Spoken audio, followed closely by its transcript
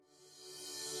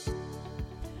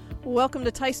Welcome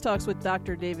to Tice Talks with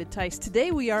Dr. David Tice. Today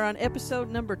we are on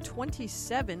episode number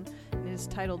 27, and it is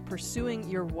titled Pursuing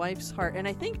Your Wife's Heart. And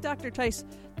I think, Dr. Tice,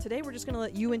 today we're just going to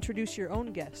let you introduce your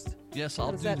own guest. Yes,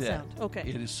 I'll do that. Sound? Okay.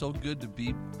 It is so good to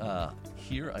be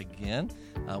here again.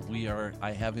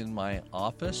 I have in my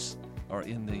office, or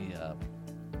in the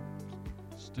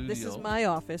studio. This is my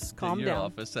office. Calm your down.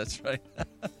 office, that's right.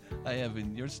 I have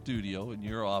in your studio, in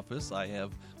your office, I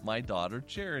have my daughter,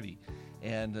 Charity.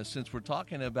 And since we're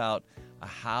talking about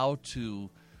how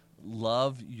to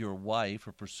love your wife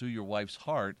or pursue your wife's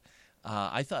heart,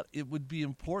 I thought it would be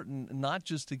important not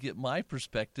just to get my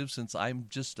perspective, since I'm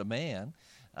just a man.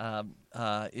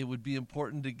 It would be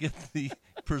important to get the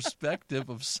perspective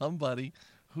of somebody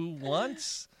who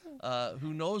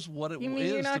knows what it is to be a wife. You mean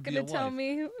you're not going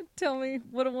to tell me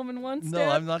what a woman wants? No, Dad?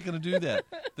 I'm not going to do that.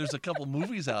 There's a couple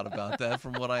movies out about that,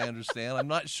 from what I understand. I'm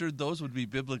not sure those would be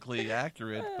biblically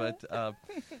accurate, but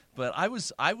I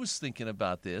was thinking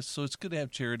about this. So it's good to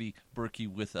have Charity Berkey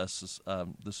with us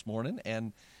this morning,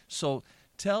 and so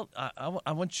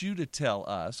I want you to tell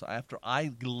us, after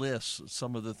I list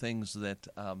some of the things that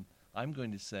I'm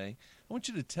going to say. I want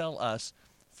you to tell us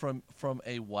from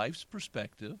a wife's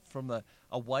perspective, from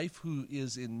a wife who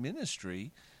is in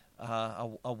ministry,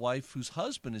 a wife whose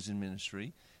husband is in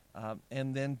ministry,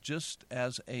 and then just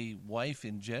as a wife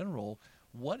in general,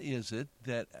 what is it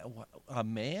that a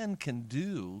man can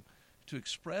do to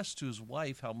express to his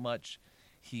wife how much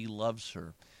he loves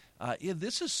her?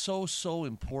 This is so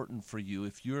important for you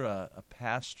if you're a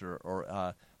pastor or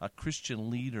a Christian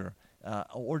leader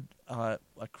or a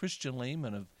Christian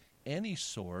layman of any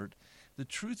sort. The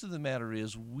truth of the matter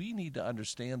is we need to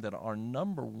understand that our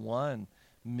number one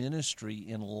ministry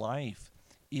in life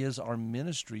is our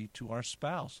ministry to our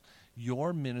spouse.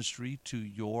 Your ministry to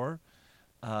your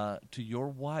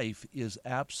wife is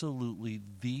absolutely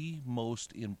the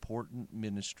most important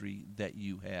ministry that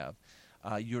you have.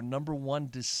 Your number one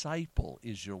disciple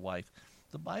is your wife.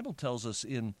 The Bible tells us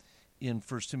in 1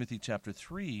 Timothy chapter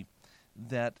 3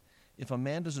 that if a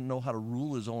man doesn't know how to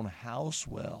rule his own house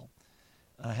well,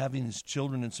 having his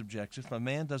children in subjection, if a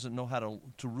man doesn't know how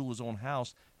to rule his own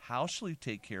house, how shall he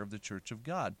take care of the church of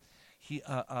God?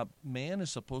 A man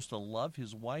is supposed to love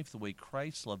his wife the way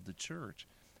Christ loved the church.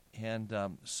 And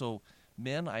so,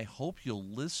 men, I hope you'll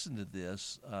listen to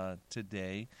this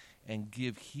today and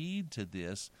give heed to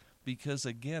this, because,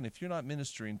 again, if you're not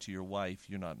ministering to your wife,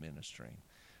 you're not ministering.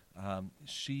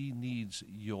 She needs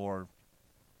your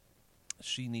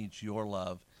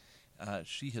love.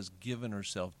 She has given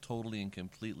herself totally and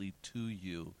completely to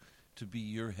you to be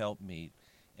your helpmeet,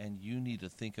 and you need to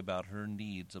think about her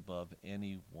needs above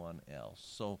anyone else.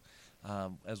 So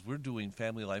as we're doing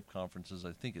family life conferences,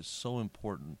 I think it's so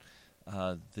important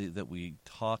that we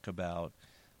talk about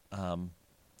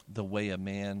the way a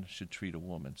man should treat a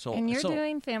woman. And you're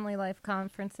doing family life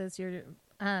conferences. You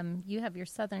have your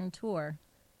Southern tour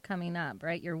coming up,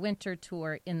 right? Your winter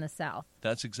tour in the South.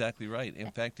 That's exactly right.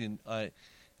 In fact,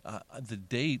 the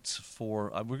dates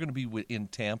for we're going to be in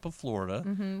Tampa, Florida,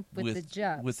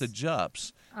 with the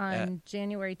Jups on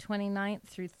January 29th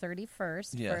through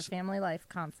 31st for a family life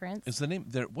conference. What's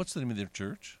the name of their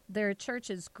church? Their church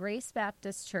is Grace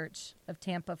Baptist Church of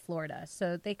Tampa, Florida.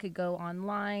 So they could go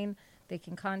online. They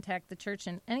can contact the church,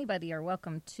 and anybody are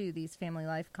welcome to these family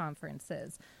life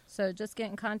conferences. So just get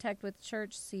in contact with the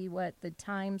church, see what the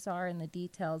times are and the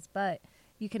details. But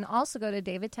you can also go to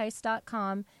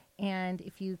davidtice.com, and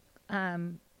if you,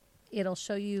 it'll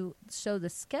show the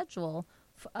schedule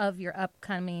of your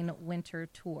upcoming winter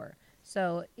tour.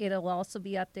 So it'll also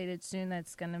be updated soon.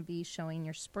 That's going to be showing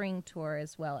your spring tour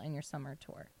as well and your summer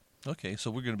tour. Okay,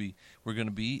 so we're going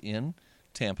to be in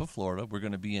Tampa, Florida. We're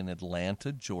going to be in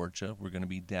Atlanta, Georgia. We're going to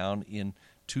be down in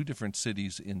 2 different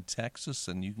cities in Texas,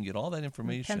 and you can get all that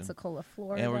information. Pensacola,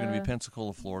 Florida. And we're going to be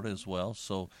Pensacola, Florida as well.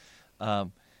 So I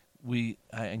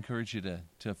encourage you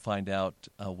to find out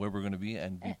where we're going to be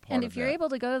and be part of that. And if you're able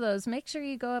to go to those, make sure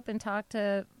you go up and talk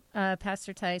to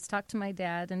Pastor Tice, talk to my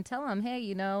dad, and tell him,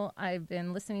 hey, I've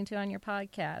been listening to you on your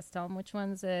podcast. Tell him which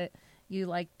ones that you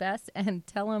like best, and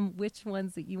tell him which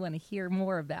ones that you want to hear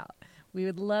more about. We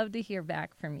would love to hear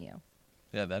back from you.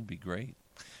 Yeah, that'd be great.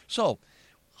 So,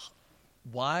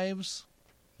 wives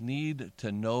need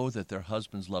to know that their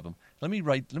husbands love them. Let me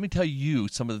tell you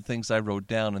some of the things I wrote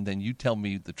down, and then you tell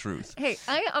me the truth. Hey,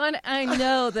 I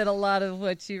know that a lot of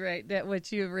what you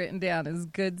have written down is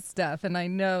good stuff, and I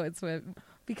know it's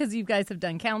because you guys have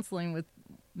done counseling with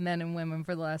men and women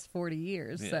for the last 40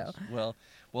 years. Yes. So,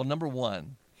 well, number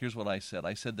one, here's what I said.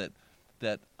 I said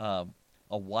that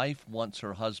a wife wants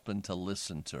her husband to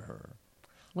listen to her.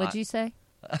 What'd you say?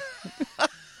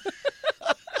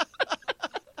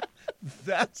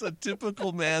 That's a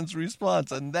typical man's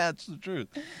response, and that's the truth.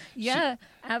 Yeah,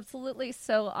 absolutely.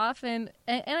 So often,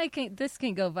 and this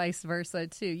can go vice versa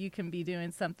too. You can be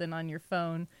doing something on your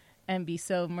phone and be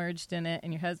so immersed in it,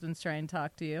 and your husband's trying to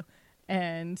talk to you,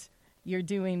 and you're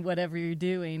doing whatever you're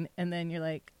doing, and then you're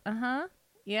like,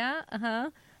 yeah,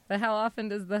 But how often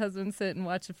does the husband sit and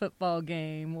watch a football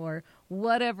game or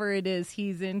whatever it is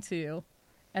he's into,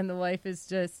 and the wife is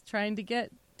just trying to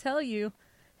tell you,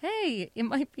 hey, it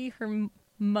might be her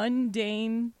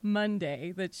mundane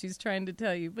Monday that she's trying to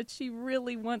tell you, but she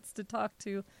really wants to talk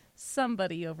to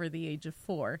somebody over the age of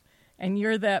 4, and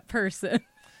you're that person.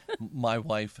 My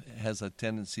wife has a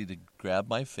tendency to grab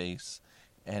my face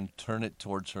and turn it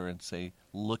towards her and say,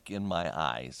 "Look in my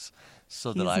eyes,"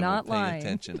 so that He's I will not pay lying.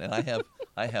 attention. And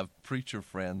I have preacher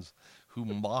friends who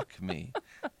mock me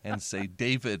and say,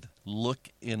 "David, look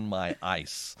in my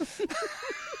eyes."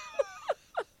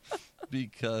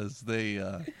 Because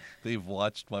they've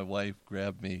watched my wife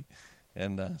grab me,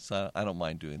 and so I don't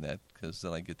mind doing that because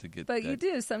then I get to get. But you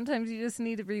do. Sometimes you just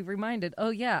need to be reminded, oh,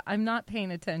 yeah, I'm not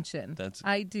paying attention.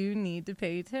 I do need to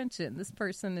pay attention. This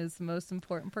person is the most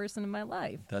important person in my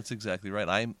life. That's exactly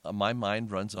right. My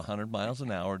mind runs 100 miles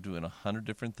an hour doing 100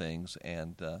 different things,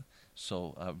 and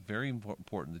so very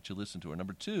important that you listen to her.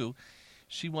 Number 2,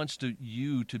 she wants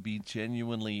you to be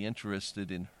genuinely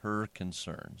interested in her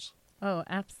concerns. Oh,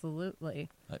 absolutely.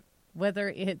 Whether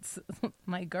it's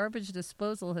my garbage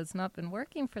disposal has not been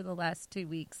working for the last 2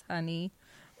 weeks, honey,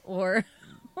 or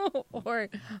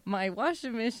my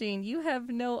washing machine, you have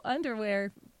no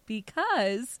underwear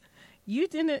because you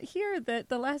didn't hear that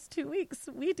the last 2 weeks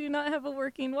we do not have a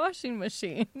working washing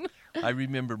machine. I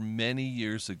remember many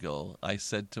years ago, I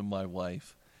said to my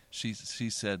wife, she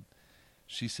said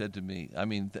to me, I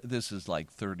mean, this is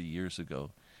like 30 years ago.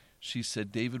 She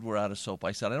said, "David, we're out of soap."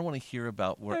 I said, "I don't want to hear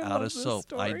about we're out of soap.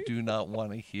 Story. I do not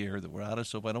want to hear that we're out of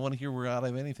soap. I don't want to hear we're out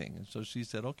of anything." And so she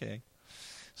said, "Okay."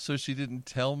 So she didn't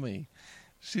tell me.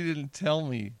 She didn't tell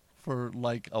me for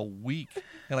like a week.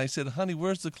 And I said, "Honey,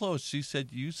 where's the clothes?" She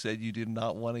said you did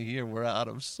not want to hear we're out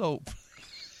of soap.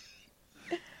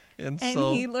 And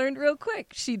so he learned real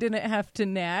quick. She didn't have to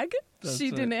nag.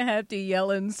 She didn't have to yell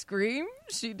and scream.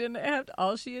 She didn't have to.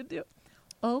 All she had to do,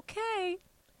 okay.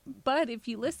 But if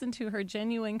you listen to her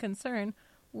genuine concern,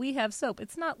 we have soap.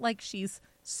 It's not like she's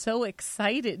so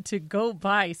excited to go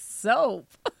buy soap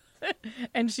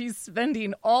and she's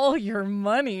spending all your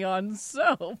money on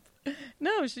soap.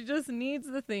 No, she just needs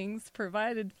the things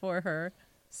provided for her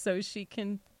so she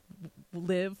can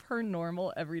live her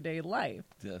normal everyday life.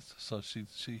 Yes, so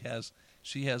she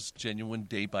has genuine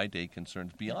day-by-day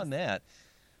concerns. Beyond that,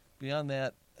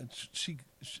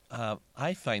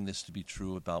 I find this to be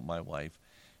true about my wife.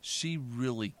 She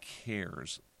really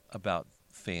cares about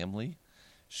family.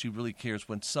 She really cares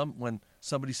when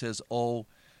somebody says, "Oh,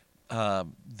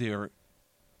 they're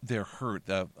hurt.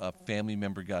 A family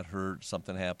member got hurt.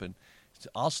 Something happened."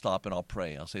 I'll stop and I'll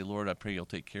pray. I'll say, "Lord, I pray you'll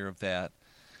take care of that,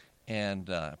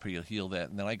 and I pray you'll heal that."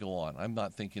 And then I go on. I'm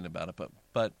not thinking about it,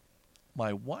 but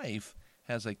my wife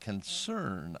has a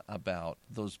concern about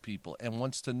those people and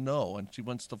wants to know, and she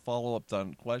wants to follow up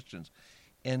on questions.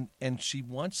 And she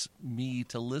wants me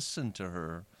to listen to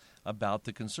her about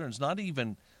the concerns, not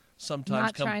even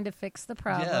sometimes trying to fix the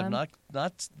problem. Yeah,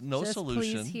 no just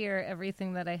solution. Please hear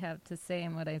everything that I have to say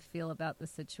and what I feel about the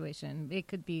situation. It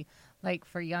could be like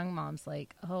for young moms,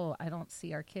 like, "Oh, I don't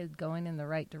see our kid going in the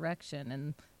right direction,"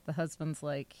 and the husband's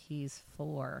like, "He's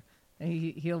 4,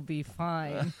 he'll be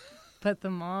fine." But the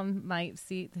mom might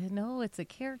see, no, it's a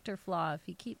character flaw if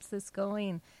he keeps this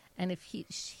going, and if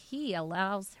he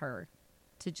allows her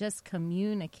to just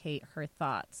communicate her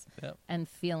thoughts and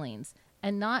feelings,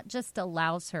 and not just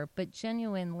allows her, but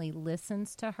genuinely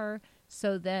listens to her.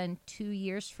 So then 2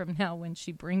 years from now, when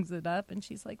she brings it up and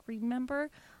she's like,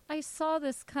 "Remember, I saw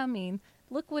this coming.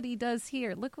 Look what he does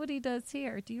here. Look what he does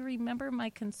here. Do you remember my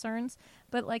concerns?"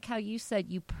 But like how you said,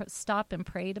 you stopped and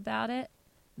prayed about it.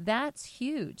 That's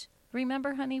huge.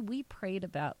 "Remember, honey, we prayed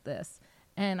about this.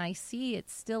 And I see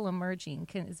it's still emerging.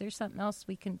 Is there something else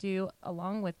we can do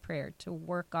along with prayer to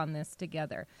work on this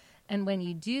together?" And when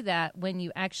you do that, when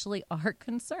you actually are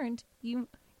concerned, you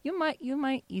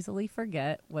might easily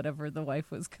forget whatever the wife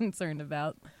was concerned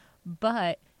about.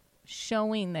 But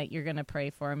showing that you're going to pray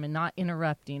for him and not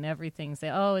interrupting everything, say,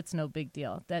 "Oh, it's no big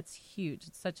deal." That's huge.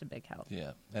 It's such a big help.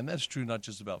 Yeah, and that's true not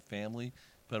just about family,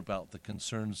 but about the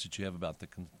concerns that you have about the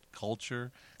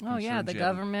culture. Oh, yeah, the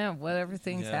government, whatever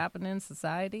things happen in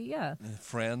society, yeah.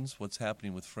 Friends, what's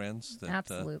happening with friends.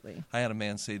 Absolutely. I had a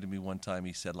man say to me one time,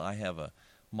 he said,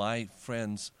 my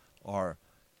friends are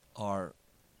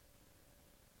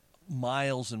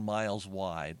miles and miles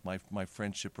wide. My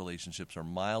friendship relationships are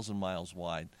miles and miles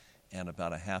wide and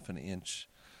about a half an inch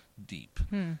deep.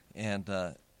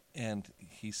 And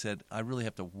he said, I really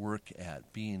have to work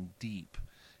at being deep.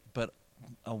 But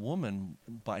a woman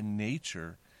by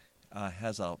nature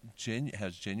has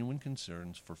genuine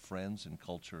concerns for friends and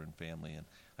culture and family, and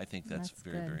I think that's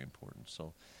very, good. very important.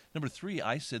 So, number 3,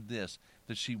 I said this,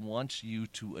 that she wants you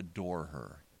to adore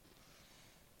her.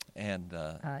 And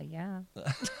yeah.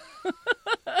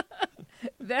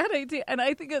 That idea, and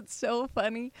I think it's so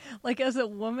funny. Like, as a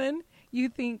woman, you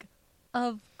think,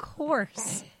 of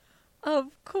course,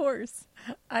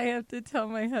 I have to tell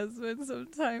my husband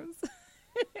sometimes,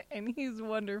 and he's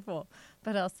wonderful.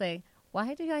 But I'll say,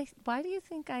 why do you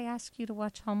think I ask you to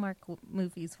watch Hallmark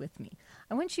movies with me?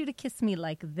 I want you to kiss me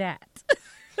like that.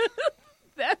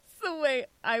 That's the way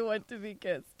I want to be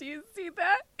kissed. Do you see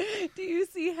that? Do you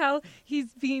see how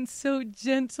he's being so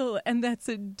gentle, and that's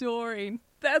adoring?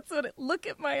 That's what look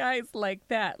at my eyes like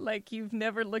that, like you've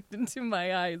never looked into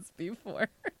my eyes before.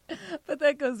 But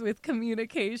that goes with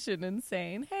communication and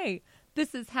saying, hey,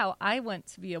 this is how I want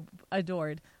to be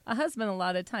adored. A husband a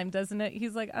lot of time, doesn't it?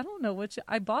 He's like, I don't know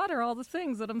I bought her all the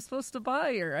things that I'm supposed to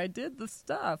buy her. I did the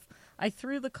stuff. I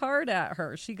threw the card at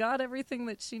her. She got everything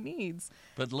that she needs.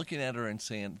 But looking at her and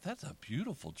saying, that's a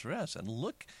beautiful dress. And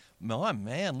look, my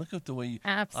man, look at the way you...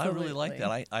 Absolutely. I really like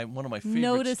that. I one of my favorite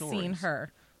Noticing stories.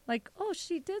 her. Like, oh,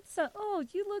 she did so. Oh,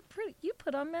 you look pretty. You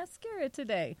put on mascara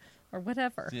today, or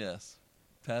whatever. Yes,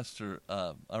 Pastor,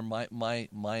 my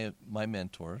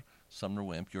mentor, Sumner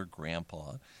Wimp, your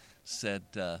grandpa, said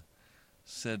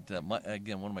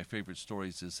again, one of my favorite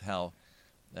stories is how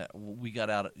we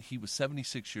got out. He was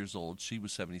 76 years old. She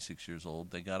was 76 years old.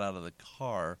 They got out of the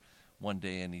car one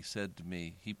day, and he said to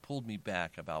me, he pulled me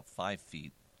back about 5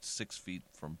 feet, 6 feet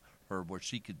from her, where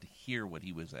she could hear what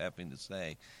he was having to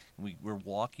say. And we were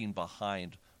walking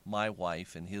behind my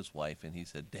wife and his wife, and he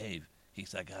said, Dave, he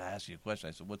said, I got to ask you a question.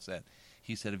 I said, what's that?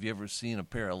 He said, have you ever seen a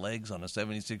pair of legs on a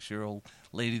 76-year-old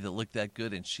lady that looked that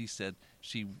good? And she said,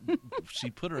 she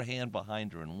put her hand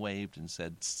behind her and waved and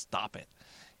said, stop it.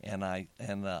 And I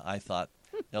thought,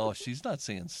 no, she's not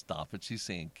saying stop it. She's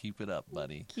saying, keep it up,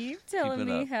 buddy. Keep telling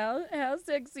me how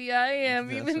sexy I am,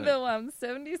 That's even right. though I'm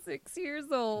 76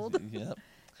 years old. Yep.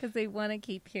 Because they want to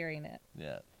keep hearing it.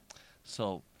 Yeah.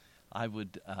 So I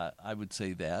would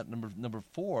say that. Number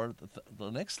 4,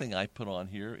 the next thing I put on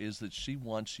here is that she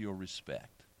wants your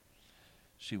respect.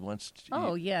 She wants to,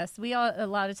 Oh, yes. A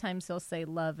lot of times they'll say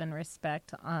love and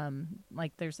respect.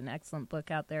 Like there's an excellent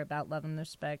book out there about love and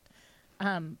respect.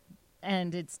 And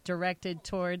it's directed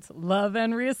towards love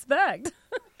and respect.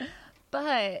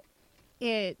 But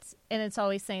it's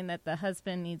always saying that the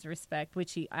husband needs respect,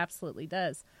 which he absolutely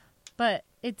does. But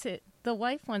the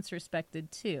wife wants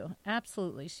respected too.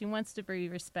 Absolutely. She wants to be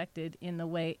respected in the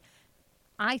way.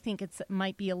 I think it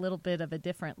might be a little bit of a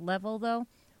different level, though,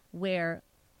 where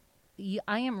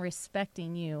I am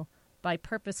respecting you by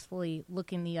purposefully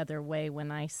looking the other way when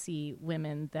I see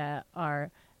women that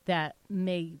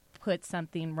may put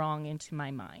something wrong into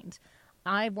my mind.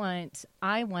 I want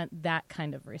that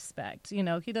kind of respect. You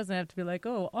know, he doesn't have to be like,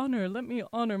 oh, let me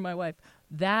honor my wife.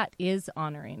 That is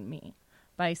honoring me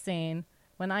by saying,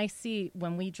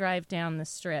 when we drive down the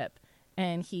strip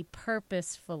and he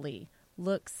purposefully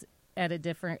looks at a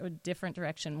different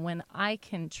direction, when I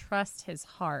can trust his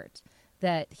heart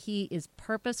that he is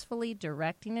purposefully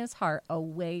directing his heart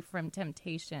away from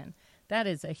temptation, that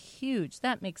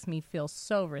makes me feel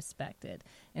so respected,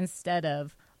 instead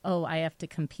of, oh, I have to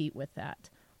compete with that.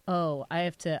 Oh, I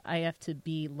have to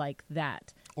be like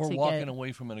that. or walking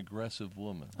away from an aggressive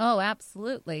woman. Oh,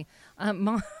 absolutely.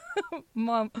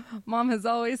 Mom has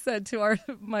always said to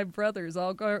my brothers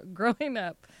all growing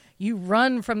up, you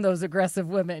run from those aggressive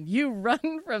women. You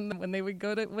run from them. When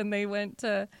they went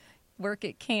to work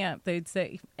at camp, they'd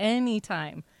say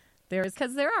anytime there's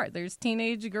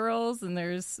teenage girls and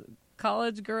there's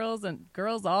college girls and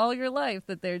girls all your life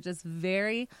that they're just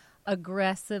very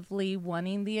aggressively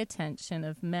wanting the attention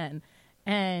of men.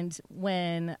 And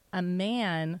when a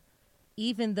man,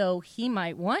 even though he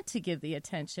might want to give the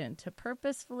attention, to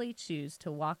purposefully choose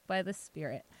to walk by the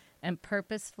Spirit and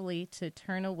purposefully to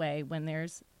turn away when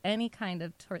there's any kind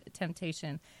of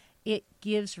temptation, it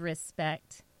gives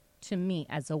respect to me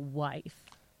as a wife.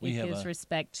 It gives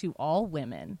respect to all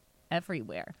women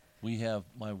everywhere.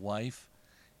 My wife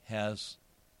has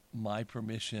my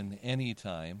permission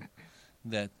anytime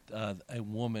that a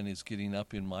woman is getting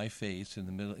up in my face in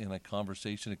the middle in a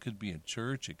conversation. It could be in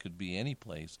church, it could be any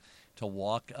place, to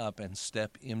walk up and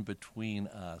step in between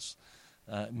us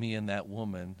me and that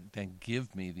woman, then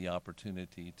give me the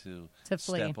opportunity to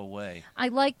flee. step away. I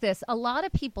like this. A lot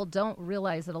of people don't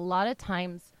realize that a lot of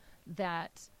times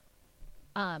that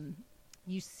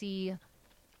you see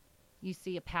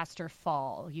a pastor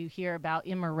fall. You hear about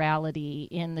immorality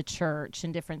in the church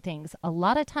and different things. A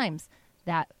lot of times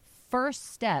that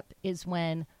first step is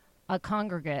when a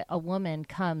congregant, a woman,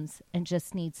 comes and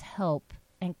just needs help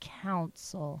and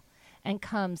counsel and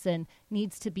comes and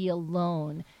needs to be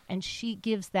alone, and she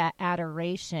gives that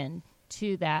adoration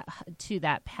to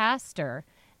that pastor,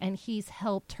 and he's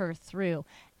helped her through.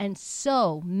 And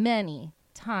so many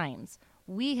times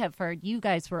we have heard, you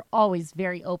guys were always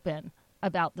very open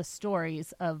about the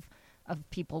stories of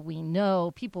people we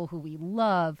know, people who we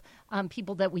love,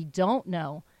 people that we don't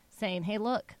know, saying, hey,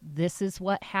 look, this is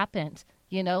what happened,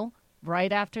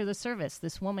 right after the service.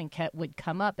 This woman would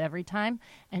come up every time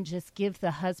and just give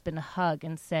the husband a hug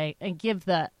and say, give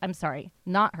the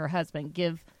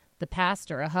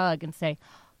pastor a hug and say,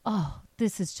 oh,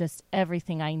 this is just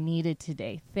everything I needed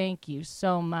today. Thank you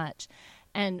so much.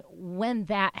 And when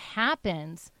that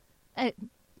happens,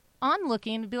 on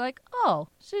looking to be like, oh,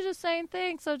 she's just saying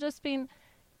thanks. So just being,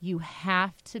 you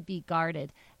have to be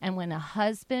guarded. And when a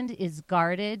husband is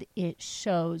guarded, it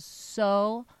shows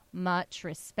so much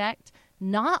respect,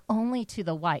 not only to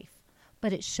the wife,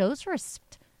 but it shows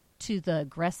respect to the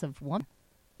aggressive woman.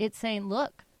 It's saying,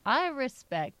 look, I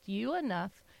respect you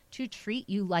enough to treat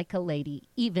you like a lady,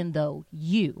 even though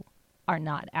you are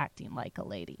not acting like a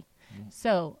lady. Mm-hmm.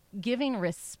 So giving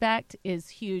respect is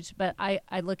huge, but I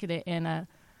look at it in a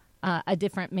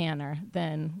different manner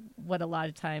than what a lot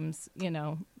of times,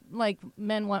 like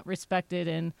men want respected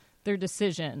in their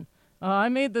decision. Oh, I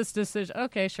made this decision.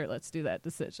 Okay, sure, let's do that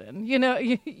decision. You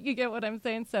get what I'm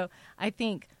saying? So I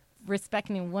think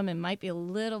respecting a woman might be a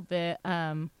little bit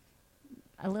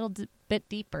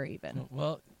deeper even.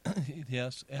 Well,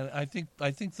 yes, and I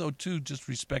think though too, just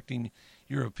respecting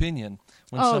your opinion.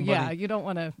 When you don't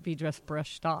want to be just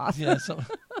brushed off. Yeah, so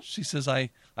she says,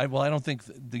 I don't think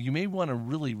you may want to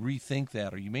really rethink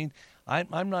that, or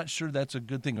I'm not sure that's a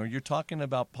good thing, or you're talking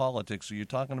about politics, or you're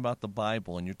talking about the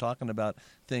Bible, and you're talking about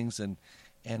things,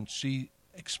 and she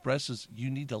expresses you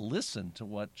need to listen to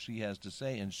what she has to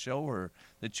say and show her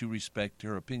that you respect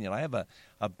her opinion. I have a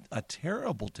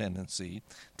terrible tendency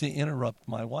to interrupt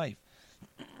my wife.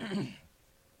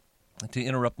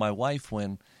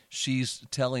 When she's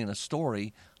telling a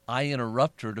story, I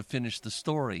interrupt her to finish the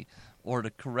story or to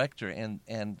correct her, and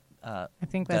I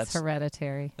think that's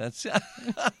hereditary. That's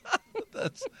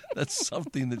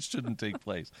something that shouldn't take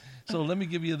place. So let me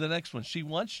give you the next one. She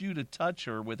wants you to touch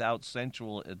her without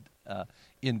sensual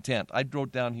intent. I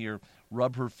wrote down here,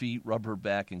 rub her feet, rub her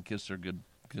back, and kiss her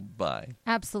goodbye.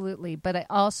 Absolutely, but I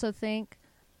also think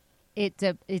it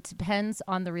depends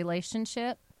on the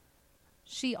relationship.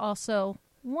 She also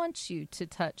wants you to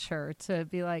touch her, to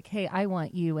be like, hey, I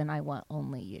want you and I want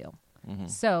only you. Mm-hmm.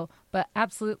 So, but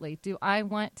absolutely, do I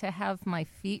want to have my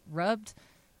feet rubbed?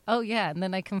 Oh, yeah, and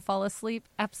then I can fall asleep?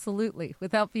 Absolutely.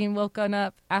 Without being woken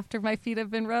up after my feet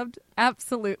have been rubbed?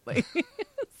 Absolutely.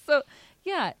 So,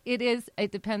 yeah,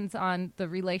 it depends on the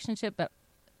relationship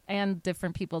and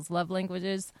different people's love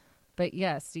languages. But,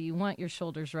 yes, do you want your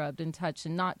shoulders rubbed and touched,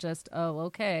 and not just, oh,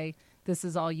 okay, this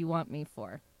is all you want me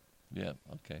for? Yeah,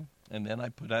 okay. And then I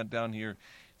put that down here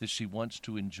that she wants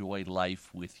to enjoy life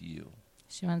with you.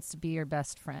 She wants to be your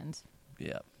best friend.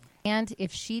 Yeah. And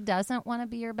if she doesn't want to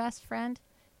be your best friend,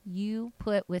 you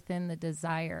put within the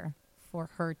desire for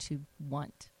her to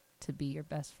want to be your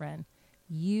best friend.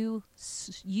 You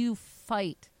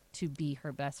fight to be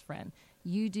her best friend.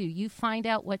 You do. You find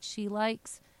out what she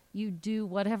likes. You do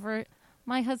whatever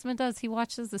my husband does. He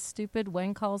watches the stupid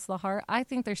When Calls the Heart. I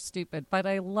think they're stupid, but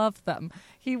I love them.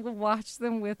 He will watch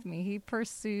them with me. He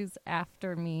pursues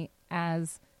after me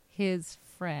as his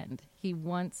friend. He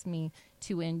wants me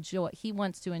to enjoy. He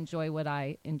wants to enjoy what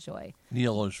I enjoy.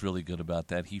 Neil is really good about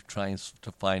that. He tries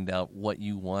to find out what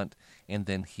you want, and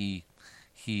then he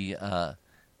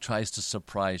tries to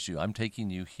surprise you. I'm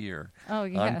taking you here. Oh,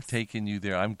 yes. I'm taking you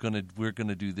there. We're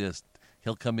gonna do this.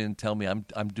 He'll come in and tell me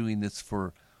I'm doing this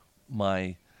for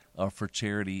for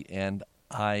charity, and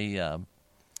I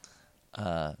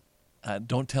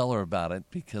don't tell her about it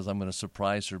because I'm going to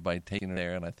surprise her by taking her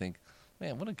there. And I think,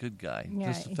 man, what a good guy. Yeah,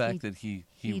 just the fact that he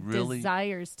really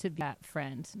desires to be that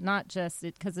friend, not just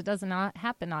because it does not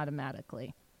happen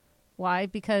automatically. Why?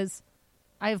 Because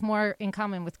I have more in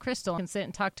common with Crystal. I can sit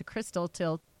and talk to Crystal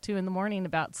till 2 a.m.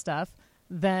 about stuff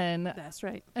than... That's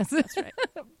right. That's right.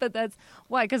 But that's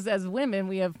why, because as women,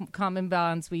 we have common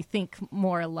bonds. We think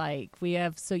more alike.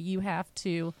 So you have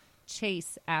to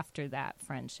chase after that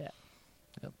friendship.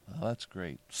 Yep. Oh, that's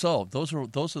great. So those are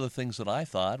the things that I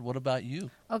thought. What about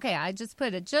you? Okay, I just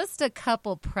put just a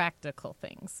couple practical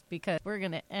things because we're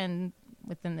going to end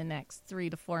within the next 3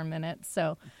 to 4 minutes.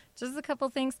 So just a couple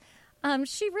things.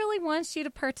 She really wants you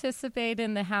to participate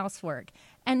in the housework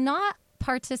and not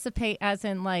participate as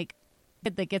in like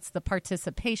that gets the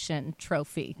participation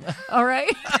trophy. All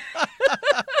right?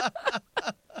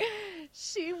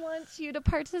 She wants you to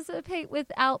participate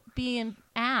without being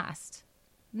asked.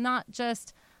 Not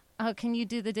just, oh, can you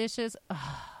do the dishes?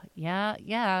 Oh,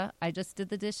 yeah. I just did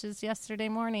the dishes yesterday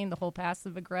morning. The whole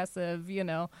passive aggressive,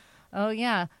 Oh,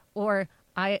 yeah. Or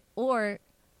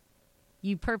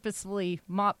you purposefully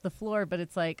mop the floor, but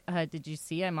it's like, did you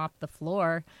see I mopped the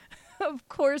floor? Of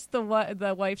course, the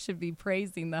wife should be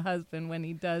praising the husband when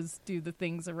he does do the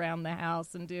things around the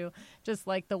house and do just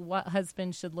like the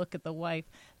husband should look at the wife.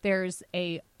 There's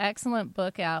a excellent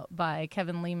book out by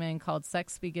Kevin Leman called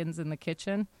Sex Begins in the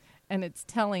Kitchen, and it's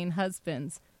telling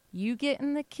husbands, you get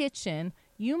in the kitchen,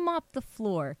 you mop the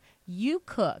floor, you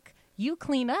cook, you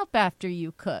clean up after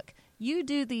you cook. You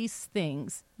do these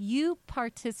things. You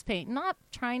participate, not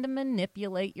trying to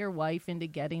manipulate your wife into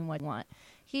getting what you want.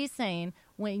 He's saying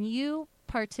when you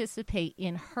participate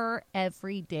in her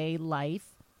everyday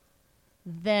life,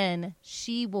 then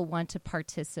she will want to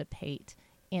participate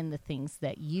in the things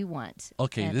that you want.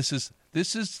 Okay, And this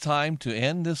is time to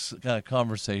end this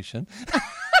conversation.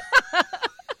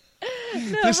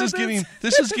 This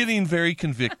is getting very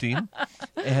convicting,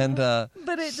 and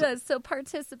but it does. So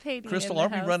participating. Crystal, in are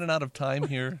the we house. running out of time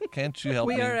here? Can't you help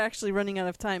me? We are actually running out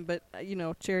of time, but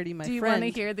Charity, my Do you friend,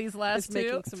 want to hear these last is two?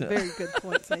 making some very good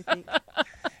points, I think.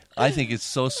 I think it's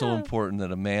so important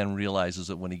that a man realizes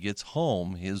that when he gets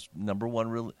home, his number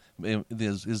one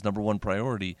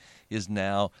priority is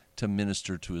now to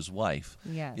minister to his wife.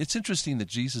 Yes. It's interesting that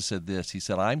Jesus said this. He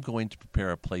said, "I'm going to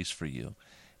prepare a place for you,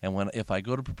 and if I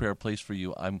go to prepare a place for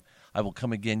you, I will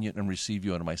come again and receive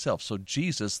you unto myself." So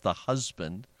Jesus, the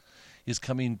husband, is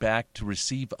coming back to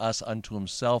receive us unto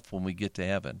himself when we get to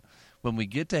heaven. When we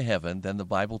get to heaven, then the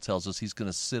Bible tells us he's going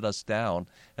to sit us down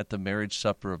at the marriage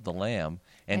supper of the Lamb,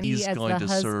 and he's as going the to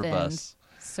serve husband us.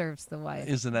 Serves the wife.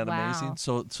 Isn't that Wow. amazing?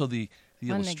 So the What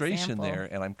an illustration example. there,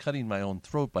 and I'm cutting my own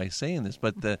throat by saying this,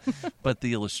 but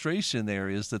the illustration there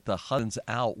is that the husband's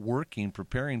out working,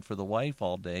 preparing for the wife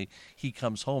all day. He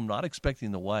comes home not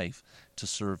expecting the wife to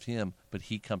serve him, but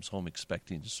he comes home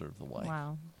expecting to serve the wife.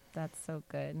 Wow, that's so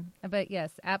good. But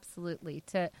yes, absolutely.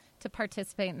 To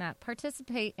participate in that.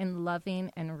 Participate in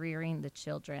loving and rearing the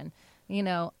children.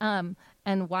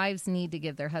 And wives need to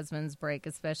give their husbands break,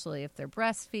 especially if they're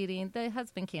breastfeeding. The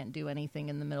husband can't do anything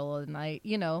in the middle of the night.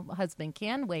 Husband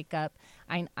can wake up.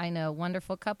 I know a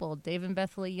wonderful couple, Dave and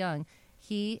Bethany Young.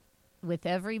 With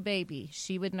every baby,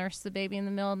 she would nurse the baby in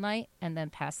the middle of the night and then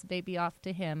pass the baby off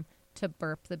to him to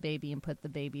burp the baby and put the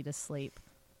baby to sleep.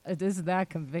 Isn't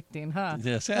that convicting, huh?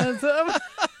 Yes.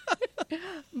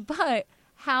 But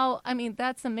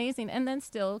that's amazing. And then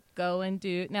still go and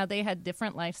do. Now, they had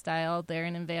different lifestyle. They're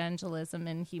in evangelism,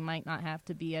 and he might not have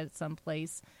to be at some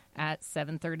place at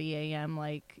 7:30 a.m.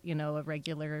 like, a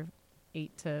regular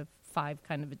 8 to 5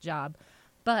 kind of a job.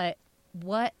 But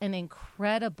what an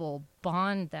incredible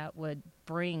bond that would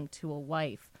bring to a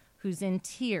wife who's in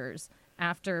tears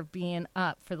after being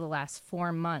up for the last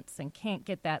 4 months and can't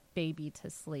get that baby to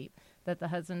sleep. That the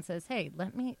husband says, hey,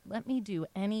 let me do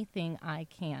anything I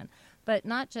can. But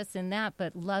not just in that,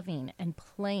 but loving and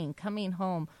playing, coming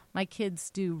home. My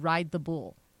kids do ride the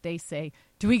bull. They say,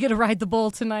 do we get to ride the bull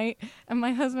tonight? And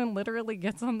my husband literally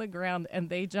gets on the ground and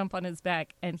they jump on his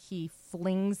back and he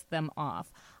flings them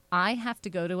off. I have to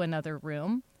go to another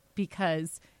room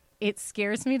because it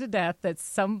scares me to death that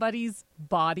somebody's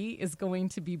body is going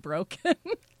to be broken.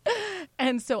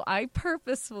 And so I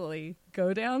purposefully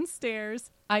go downstairs.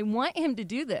 I want him to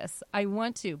do this. I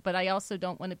want to, but I also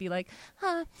don't want to be like,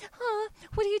 what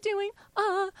are you doing?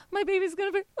 My baby's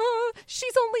going to be,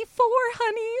 she's only 4,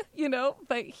 honey.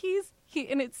 But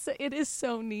it is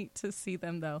so neat to see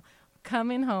them though.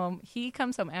 Coming home, he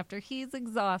comes home after he's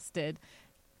exhausted,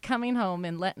 coming home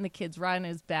and letting the kids ride on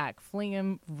his back, fling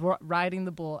him, riding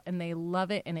the bull, and they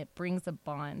love it, and it brings a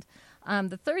bond.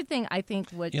 The third thing I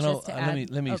think would just to add,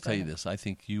 let me tell you ahead. this. I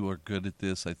think you are good at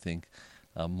this. I think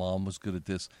Mom was good at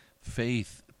this.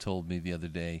 Faith told me the other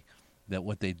day that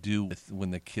what they do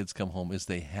when the kids come home is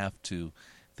the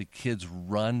kids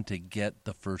run to get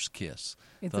the first kiss.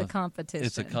 It's a competition.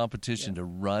 It's a competition to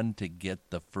run to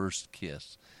get the first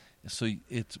kiss. So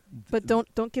it's. But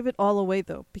don't give it all away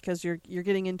though, because you're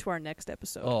getting into our next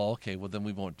episode. Oh, okay. Well, then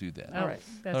we won't do that. All right.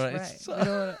 That's All right. right.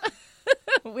 So- We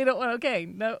don't We don't want, okay,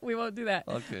 no, we won't do that.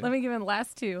 Okay. Let me give him the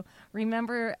last two.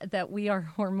 Remember that we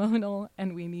are hormonal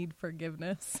and we need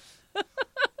forgiveness.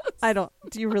 Do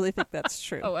you really think that's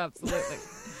true? Oh, absolutely.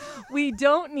 We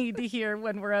don't need to hear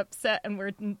when we're upset and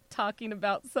we're talking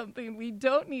about something. We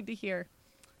don't need to hear,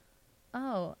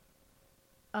 oh,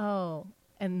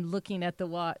 and looking at the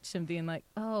watch and being like,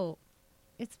 oh,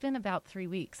 it's been about 3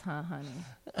 weeks, huh, honey?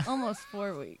 Almost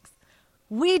 4 weeks.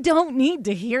 We don't need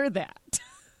to hear that.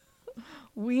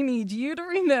 We need you to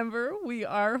remember we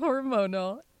are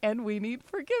hormonal and we need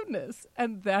forgiveness,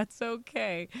 and that's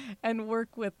okay. And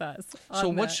work with us on So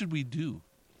what that. should we do?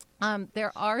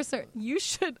 There are certain, you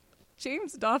should,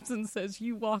 James Dobson says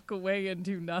you walk away and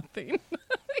do nothing.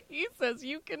 He says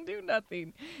you can do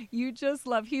nothing. You just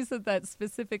love, he said that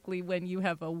specifically when you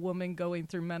have a woman going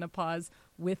through menopause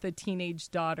with a teenage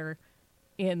daughter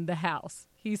in the house.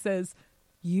 He says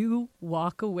you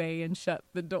walk away and shut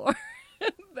the door.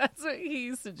 That's what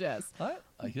he suggests.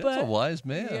 That's a wise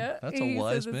man. Yeah, That's a he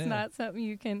wise says man. it's not something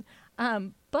you can,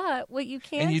 but what you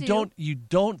can And do. you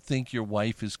don't think your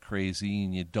wife is crazy,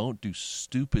 and you don't do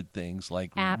stupid things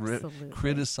like Absolutely.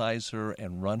 criticize her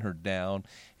and run her down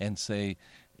and say,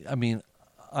 I mean,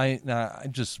 I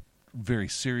just very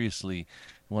seriously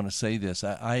want to say this.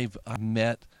 I've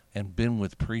met and been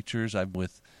with preachers. I've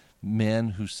with men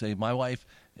who say, my wife,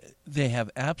 they have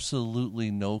absolutely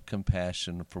no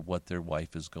compassion for what their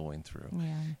wife is going through.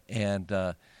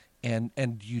 Yeah.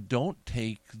 And you don't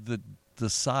take the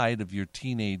side of your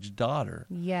teenage daughter.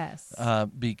 Yes.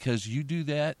 Because you do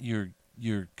that,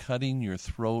 you're cutting your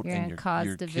throat You're and going you're to cause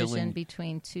you're division killing.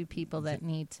 between two people that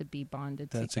need to be bonded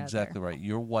That's together. exactly right.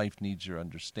 Your wife needs your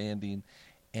understanding,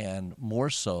 and more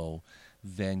so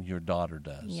than your daughter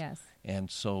does. Yes. And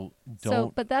so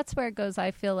But that's where it goes,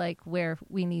 I feel like, where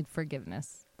we need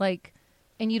forgiveness. Like,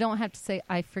 and you don't have to say,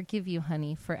 I forgive you,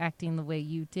 honey, for acting the way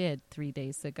you did 3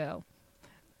 days ago.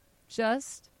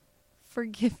 Just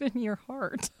forgive in your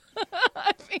heart.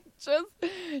 I mean,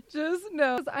 just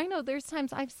know. 'Cause I know there's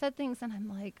times I've said things and I'm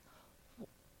like,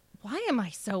 why am I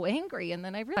so angry? And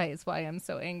then I realize why I'm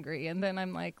so angry. And then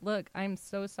I'm like, look, I'm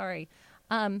so sorry.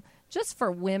 Just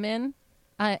for women,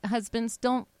 husbands,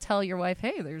 don't tell your wife,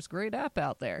 hey, there's a great app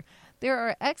out there. There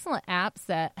are excellent apps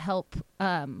that help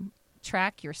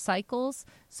track your cycles,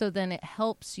 so then it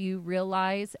helps you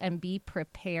realize and be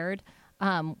prepared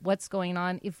what's going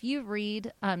on. If you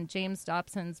read James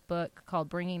Dobson's book called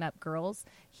Bringing Up Girls,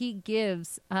 he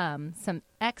gives some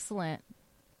excellent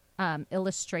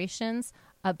illustrations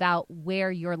about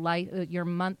where your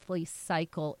monthly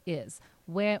cycle is,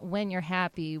 when you're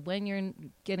happy, when you're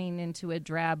getting into a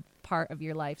drab part of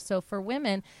your life. So for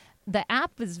women, the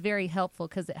app is very helpful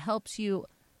because it helps you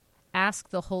ask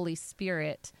the Holy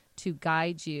Spirit to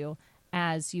guide you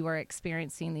as you are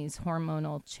experiencing these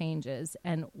hormonal changes,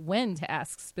 and when to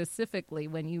ask specifically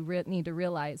when you need to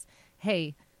realize,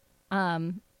 hey,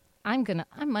 I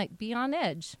might be on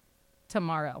edge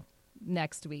tomorrow,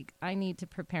 next week. I need to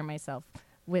prepare myself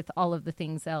with all of the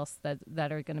things else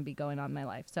that are going to be going on in my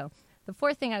life. So the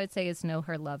fourth thing I would say is know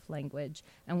her love language.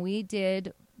 And we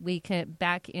can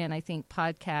back in, I think,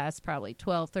 podcasts, probably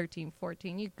 12, 13,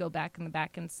 14. You could go back in the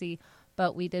back and see.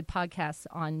 But we did podcasts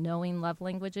on knowing love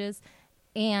languages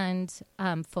and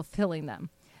fulfilling them.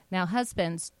 Now,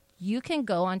 husbands, you can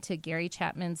go onto Gary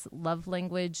Chapman's love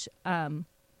language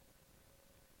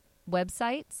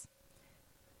websites,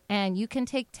 and you can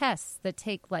take tests that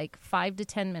take like 5 to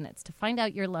 10 minutes to find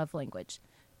out your love language.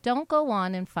 Don't go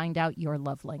on and find out your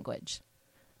love language.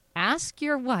 Ask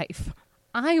your wife,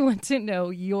 I want to know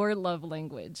your love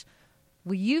language.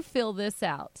 Will you fill this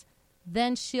out?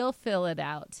 Then she'll fill it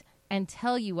out and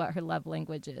tell you what her love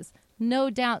language is. No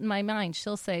doubt in my mind,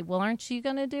 she'll say, well, aren't you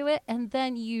going to do it? And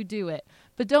then you do it.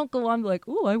 But don't go on like,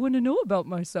 oh, I want to know about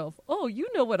myself. Oh, you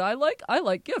know what I like? I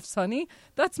like gifts, honey.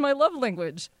 That's my love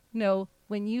language. No,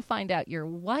 when you find out your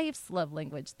wife's love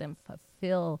language, then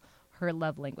fulfill her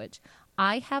love language.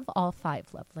 I have all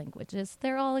 5 love languages.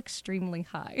 They're all extremely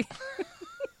high.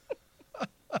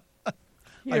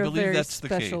 You're I believe a very that's the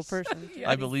special case. person. Yes.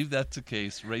 I believe that's the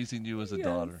case, raising you as a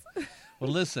daughter. Well,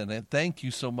 listen, and thank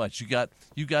you so much. You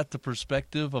got the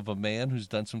perspective of a man who's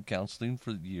done some counseling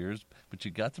for years, but you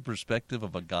got the perspective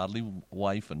of a godly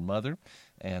wife and mother,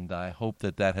 and I hope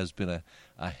that has been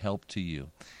a help to you.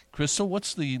 Crystal,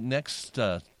 what's the next?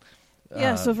 So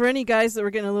for any guys that were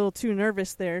getting a little too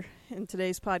nervous there in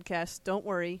today's podcast, don't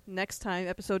worry. Next time,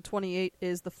 episode 28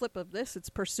 is the flip of this. It's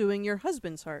pursuing your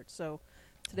husband's heart. So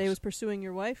today was pursuing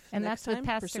your wife. And Next that's time, with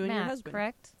Pastor pursuing your Matt, husband.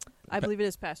 correct? I believe it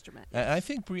is Pastor Matt. I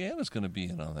think Brianna's going to be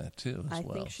in on that too as I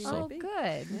well. think she so might be.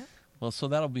 Good. Yeah. Well, so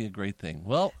that'll be a great thing.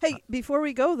 Well, Hey, before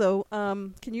we go, though,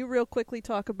 can you real quickly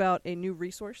talk about a new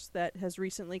resource that has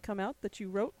recently come out that you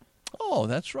wrote? oh,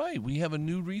 that's right. We have a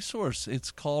new resource.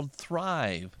 It's called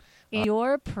Thrive. In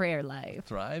your prayer life.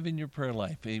 Thrive in your prayer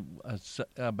life.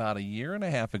 About a year and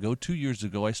a half ago, 2 years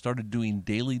ago, I started doing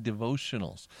daily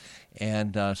devotionals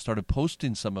and started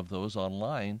posting some of those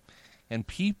online. And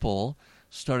people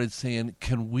started saying,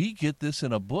 can we get this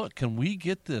in a book? Can we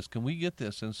get this? Can we get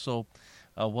this? And so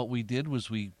what we did was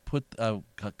we put a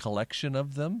collection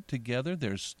of them together.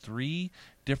 There's 3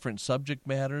 different subject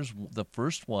matters. The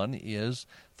first one is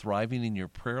thriving in your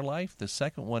prayer life. The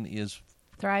second one is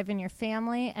Thrive in your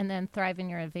family, and then thrive in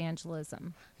your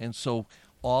evangelism. and so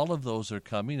all of those are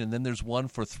coming. And then there's one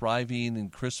for thriving in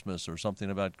Christmas or something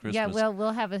about Christmas. Yeah, well,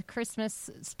 we'll have a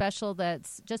Christmas special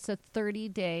that's just a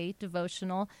 30-day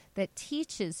devotional that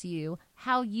teaches you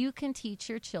how you can teach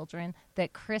your children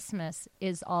that Christmas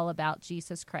is all about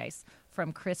Jesus Christ.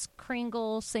 From Kris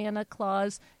Kringle, Santa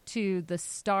Claus, to the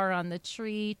star on the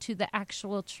tree, to the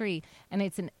actual tree. And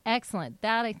it's an excellent,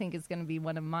 that I think is going to be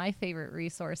one of my favorite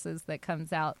resources that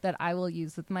comes out that I will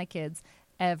use with my kids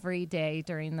every day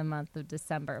during the month of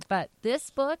December. But this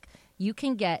book you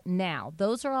can get now.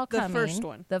 Those are all coming. The first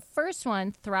one. The first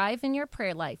one, Thrive in Your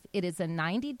Prayer Life. It is a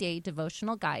 90-day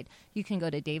devotional guide. You can go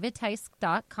to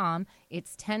davidtice.com.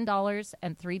 It's $10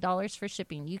 and $3 for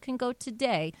shipping. You can go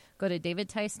today. Go to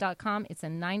davidtice.com. It's a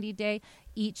 90-day.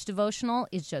 Each devotional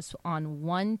is just on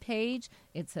one page.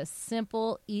 It's a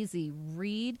simple, easy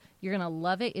read. You're going to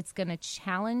love it. It's going to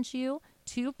challenge you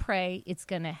to pray. It's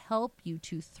going to help you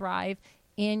to thrive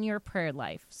in your prayer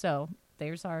life. So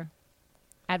there's our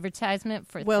advertisement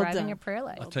for Well Thrive in done. Your Prayer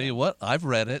Life. I'll tell you what, I've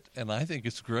read it, and I think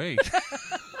it's great.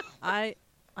 I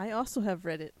also have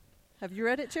read it. Have you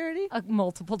read it, Charity?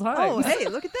 Multiple Oh, times. hey,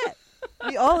 look at that.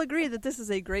 We all agree that this is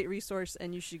a great resource,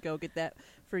 and you should go get that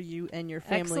for you and your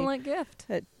family. Excellent gift.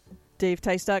 At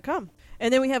davetice.com.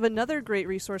 And then we have another great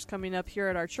resource coming up here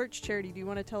at our church. Charity, do you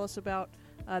want to tell us about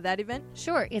that event?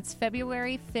 Sure. It's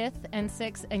February 5th and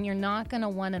 6th, and you're not going to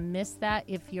want to miss that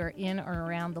if you're in or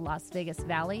around the Las Vegas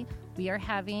Valley. We are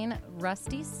having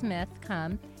Rusty Smith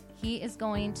come. He is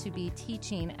going to be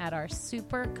teaching at our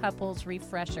Super Couples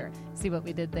Refresher. See what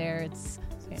we did there? It's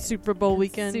Super Bowl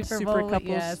weekend. Super Bowl, Couples.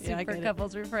 yeah, I Super get it.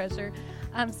 Couples Refresher.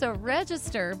 So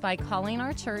register by calling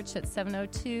our church at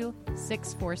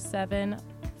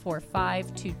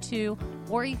 702-647-4522,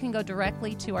 or you can go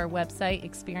directly to our website,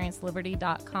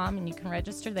 experienceliberty.com, and you can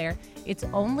register there. It's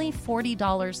only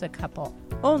 $40 a couple.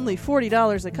 Only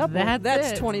 $40 a couple.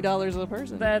 That's it. $20 a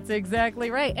person. That's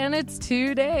exactly right. And it's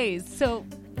 2 days. So,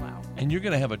 wow. And you're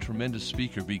going to have a tremendous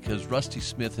speaker because Rusty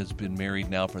Smith has been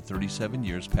married now for 37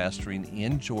 years, pastoring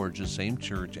in Georgia, same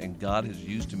church, and God has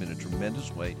used him in a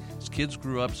tremendous way. His kids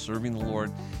grew up serving the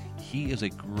Lord. He is a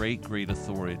great, great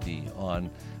authority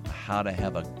on how to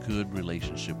have a good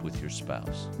relationship with your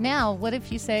spouse. Now, what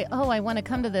if you say, oh, I want to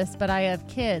come to this, but I have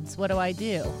kids. What do I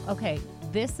do? Okay,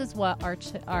 this is what our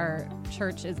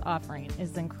church is offering.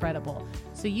 Is incredible.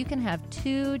 So you can have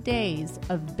 2 days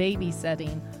of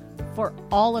babysitting for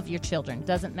all of your children.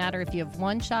 Doesn't matter if you have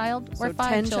 1 child or So 5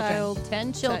 10 children. child-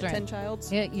 10 children. 10 childs?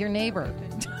 Your neighbor.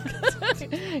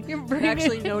 You're bringing,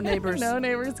 Actually, no neighbors. no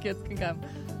neighbors' kids can come.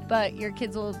 But your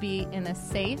kids will be in a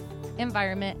safe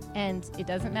environment, and it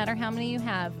doesn't matter how many you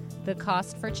have. The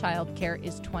cost for childcare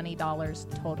is $20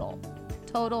 total.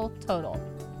 Total.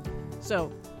 So,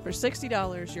 for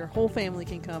 $60, your whole family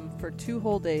can come for 2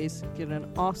 whole days, get an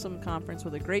awesome conference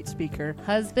with a great speaker.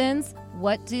 Husbands,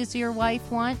 what does your wife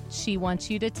want? She wants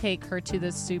you to take her to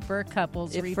the Super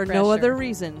Couples If Refresher. for no other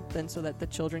reason than so that the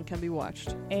children can be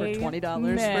watched for $20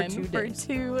 Amen. for 2 days.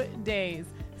 For 2 days.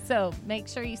 So make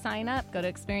sure you sign up. Go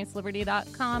to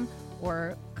experienceliberty.com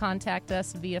or contact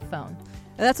us via phone.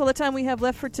 And that's all the time we have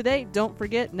left for today. Don't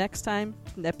forget, next time,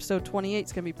 episode 28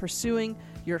 is going to be Pursuing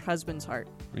Your Husband's Heart.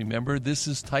 Remember, this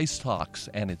is Tice Talks,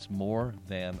 and it's more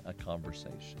than a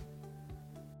conversation.